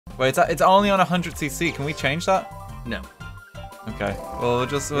Wait, it's only on 100cc. Can we change that? No. Okay. Well, we'll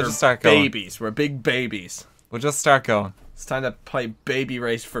just start going. Babies. We're big babies. We'll just start going. It's time to play Baby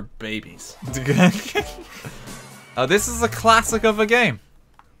Race for babies. Oh, this is a classic of a game.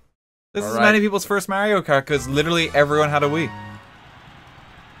 This is many people's first Mario Kart because literally everyone had a Wii. I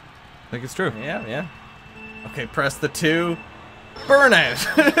think it's true. Yeah, yeah. Okay, press the 2.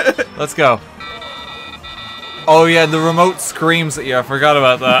 Burnout! Let's go. Oh yeah, the remote screams at you. I forgot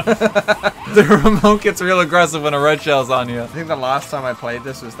about that. The remote gets real aggressive when a red shell's on you. I think the last time I played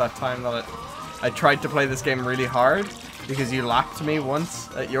this was that time that I tried to play this game really hard because you lapped me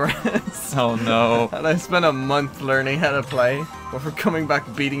once at your house. Oh no. And I spent a month learning how to play before coming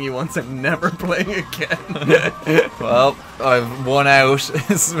back beating you once and never playing again. Well, I've won out.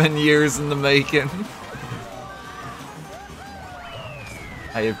 It's been years in the making.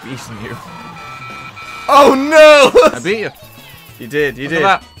 I have beaten you. Oh no! I beat you. You did, you did.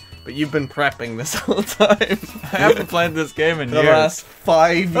 But you've been prepping this whole time. I haven't played this game in years. The last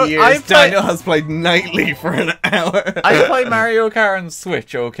 5 years, Daniel has played nightly for an hour. I play Mario Kart on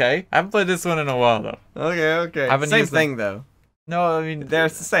Switch, okay? I haven't played this one in a while, though. Okay, okay. Same thing, though. No, I mean... They're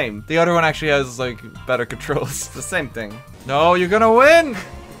the same. The other one actually has, like, better controls. It's the same thing. No, you're gonna win!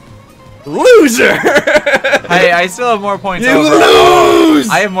 Loser! Hey, I still have more points you overall. Lose!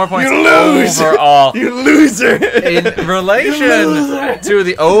 I have more points you lose! overall. You loser! In relation to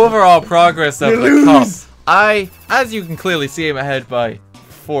the overall progress of the cup, as you can clearly see, I'm ahead by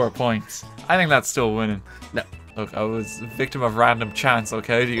 4 points. I think that's still winning. No. Look, I was a victim of random chance,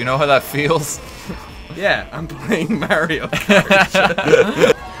 okay? Do you know how that feels? Yeah, I'm playing Mario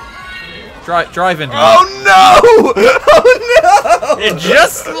Kart. Drive into Oh no! Oh no!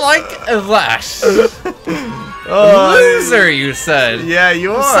 Just like that. Loser, you said. Yeah,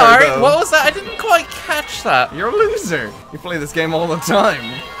 you are. Sorry, though. what was that? I didn't quite catch that. You're a loser. You play this game all the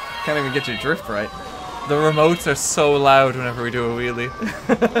time. Can't even get your drift right. The remotes are so loud whenever we do a wheelie.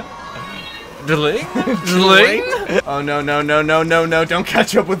 Dling? Dling? Oh no, no, no, no, no, no, don't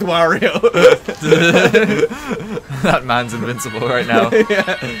catch up with Wario. That man's invincible right now.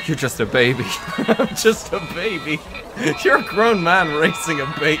 Yeah. You're just a baby. I'm just a baby. You're a grown man racing a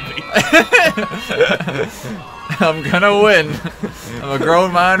baby. I'm gonna win. I'm a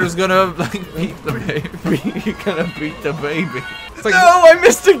grown man who's gonna like beat the baby. You're gonna beat the baby. It's like, no, I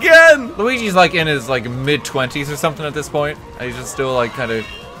missed again! Luigi's like in his like mid-20s or something at this point. And he's just still like kind of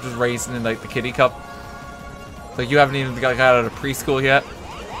just racing in like the kiddie cup. Like you haven't even got out of preschool yet.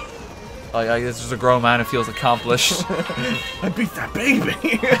 Like this is a grown man who feels accomplished. I beat that baby.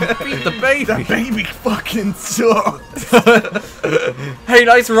 Beat the baby. That baby fucking sucks. Hey,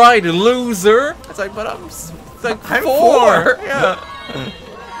 nice ride, loser. It's like, but I'm like I'm 4. 4. Yeah.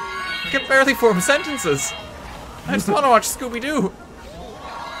 I can barely form sentences. I just want to watch Scooby-Doo.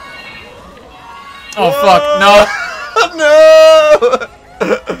 Oh, fuck, no! No!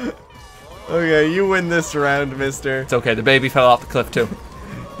 Okay, you win this round, mister. It's okay, the baby fell off the cliff too.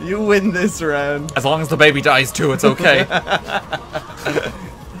 You win this round. As long as the baby dies too, it's okay.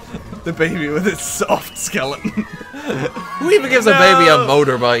 The baby with its soft skeleton. Who even gives a baby a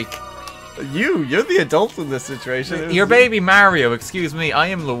motorbike? You're the adult in this situation. Your baby Mario, excuse me, I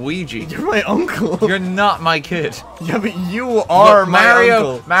am Luigi. You're my uncle. You're not my kid. Yeah, but you are my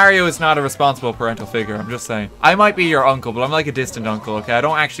uncle. Mario is not a responsible parental figure, I'm just saying. I might be your uncle, but I'm like a distant uncle, okay? I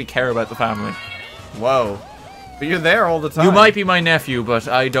don't actually care about the family. Whoa. But you're there all the time. You might be my nephew, but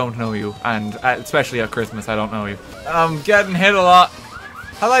I don't know you. And especially at Christmas, I don't know you. I'm getting hit a lot.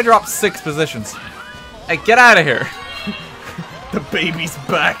 How'd I drop 6 positions? Hey, get out of here. The baby's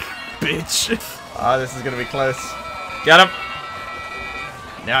back, bitch. Ah, this is gonna be close. Get him.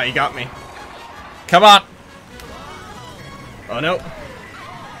 Now you got me. Come on. Oh no.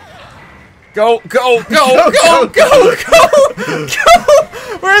 Go, go, go, go, go, go, go!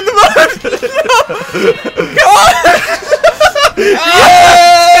 We're in the mud! No! Come on!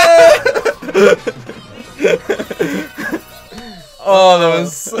 Oh, that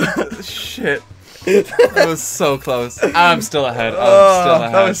was shit. That was so close. I'm still ahead. I'm still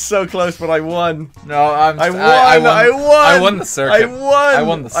ahead. That was so close, but I won. No, I won. I won the circuit. I won. I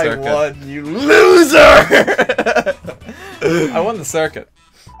won the circuit. I won, you loser! I won the circuit.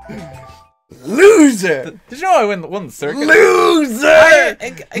 Loser! Did you know I won the circuit? Loser!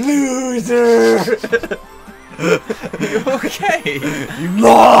 Loser! You okay? You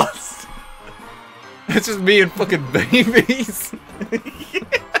lost! It's just me and fucking babies.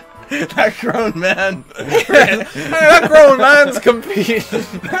 That grown man. That grown man's competing.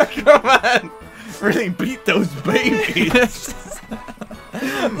 That grown man really beat those babies.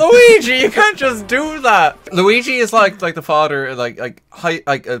 Luigi, you can't just do that. Luigi is like the father, like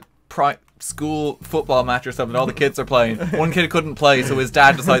a school football match or something. All the kids are playing. One kid couldn't play, so his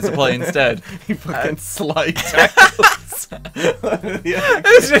dad decides to play instead. He fucking slide tackles.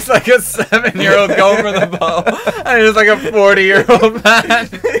 It's just like a 7-year-old going for the ball, and it's like a 40-year-old man.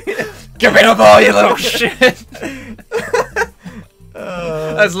 Give me the ball, you little shit.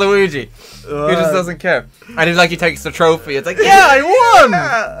 That's Luigi. He just doesn't care. And he takes the trophy. It's like, yeah, I won!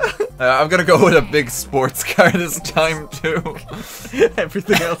 I'm gonna go with a big sports car this time, too.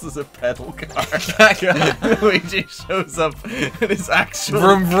 Everything else is a pedal car. Luigi shows up in his actual...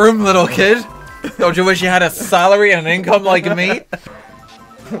 Vroom vroom, little kid. Don't you wish you had a salary and an income like me?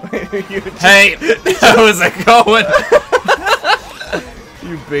 Hey, how's it going?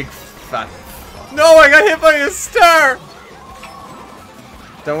 You big fat... No, I got hit by a star!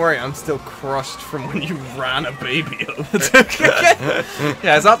 Don't worry, I'm still crushed from when you ran a baby over.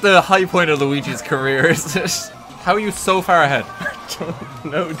 Yeah, it's not the high point of Luigi's career, is it? How are you so far ahead? I don't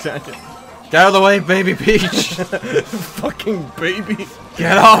know, Daniel. Get out of the way, baby Peach! Fucking baby.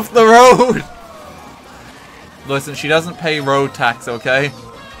 Get off the road! Listen, she doesn't pay road tax, okay?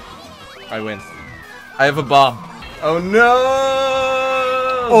 I win. I have a bomb. Oh no!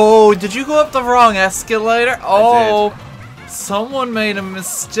 Oh, did you go up the wrong escalator? Oh. I did. Someone made a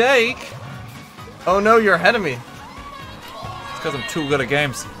mistake. Oh no, you're ahead of me. It's because I'm too good at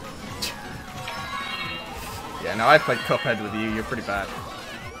games. Yeah, no, I played Cuphead with you. You're pretty bad.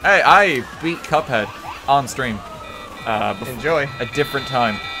 Hey, I beat Cuphead on stream. Enjoy. A different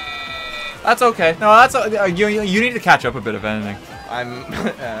time. That's okay. No, that's you need to catch up a bit of anything. I'm.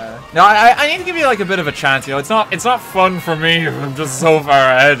 No, I need to give you like a bit of a chance. You know, it's not fun for me if I'm just so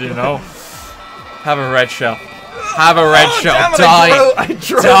far ahead. You know. Have a red shell. Have a red shell. Damn it, Die. I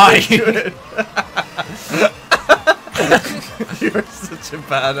drove Die. Into it. You're such a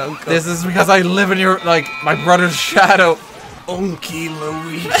bad uncle. This is because I live in your my brother's shadow. Unky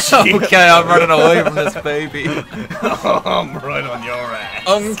Luigi. Okay, I'm running away from this baby. Oh, I'm right on your ass.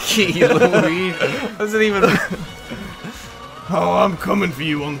 Unky Luigi. Doesn't even. Oh, I'm coming for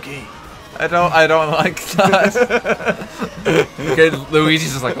you, Unky. I don't like that. Okay,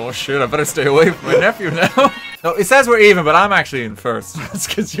 Luigi's just like, oh shit, I better stay away from my nephew now. No, it says we're even, but I'm actually in first. That's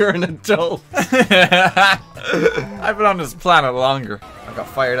because you're an adult. I've been on this planet longer. I got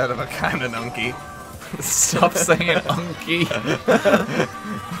fired out of a cannon, Unky. Stop saying Unky.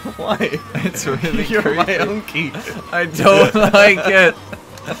 Why? It's really You're creepy. my Unky. I don't like it.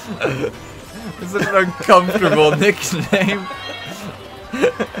 It's such an uncomfortable nickname.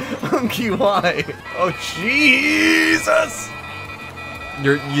 Unky, why? Oh, Jesus!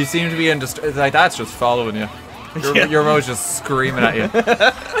 You seem to be like that's just following you. Your remote's just screaming at you. Get out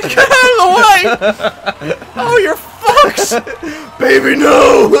of the way! Oh, you're fucked! Baby,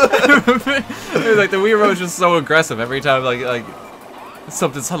 no! Like the Wii remote's just so aggressive every time like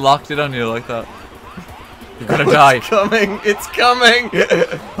something's locked in on you like that. You're gonna die. It's coming! It's coming!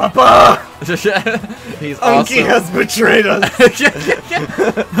 Papa! He's Unky awesome. has betrayed us!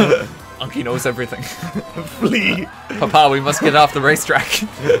 Unky knows everything. Flee! Papa, we must get off the racetrack.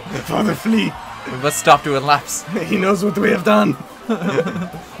 Father, flee! We must stop doing laps. He knows what we have done!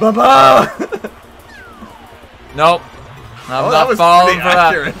 Papa! Nope. I'm Oh, that not was falling pretty for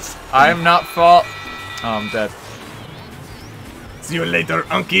accurate. that. I'm not fall. Oh, I'm dead. See you later,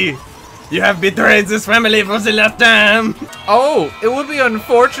 Unky! You have betrayed this family for the last time! Oh, it would be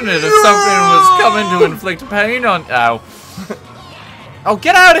unfortunate if something was coming to inflict pain on. Ow. Oh,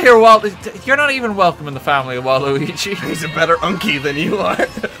 get out of here, Walt! You're not even welcome in the family of Waluigi. He's a better Unky than you are.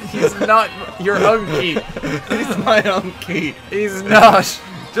 He's not your Unky. He's my Unky. He's not.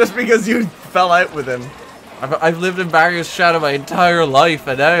 Just because you fell out with him. I've lived in Mario's shadow my entire life,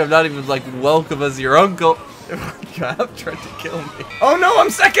 and now I'm not even like welcome as your uncle. You have tried to kill me. Oh no,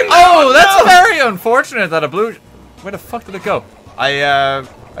 I'm second! Oh, that's no! very unfortunate that a blue. Where the fuck did it go? I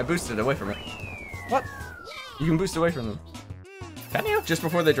boosted away from it. What? You can boost away from them. Can you? Just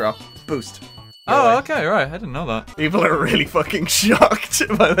before they drop. Boost. Oh, okay, right. I didn't know that. People are really fucking shocked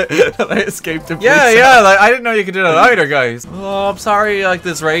that I escaped a Yeah, like, I didn't know you could do that either, guys. Oh, I'm sorry, like,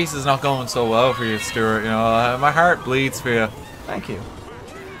 this race is not going so well for you, Stuart. You know, my heart bleeds for you. Thank you.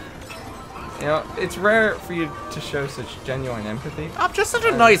 You know, it's rare for you to show such genuine empathy. I'm just such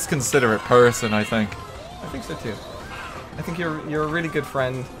a nice, considerate person, I think. I think so too. I think you're a really good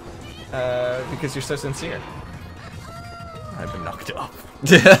friend because you're so sincere. I've been knocked up.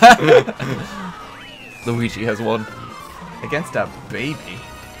 Luigi has won. Against a baby.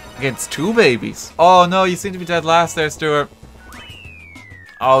 Against two babies. Oh no, you seem to be dead last there, Stuart.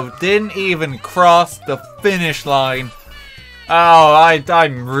 Oh, didn't even cross the finish line.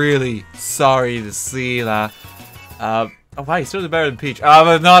 I'm really sorry to see that. Oh wow, he's still better than Peach.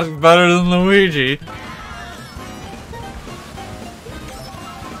 But not better than Luigi.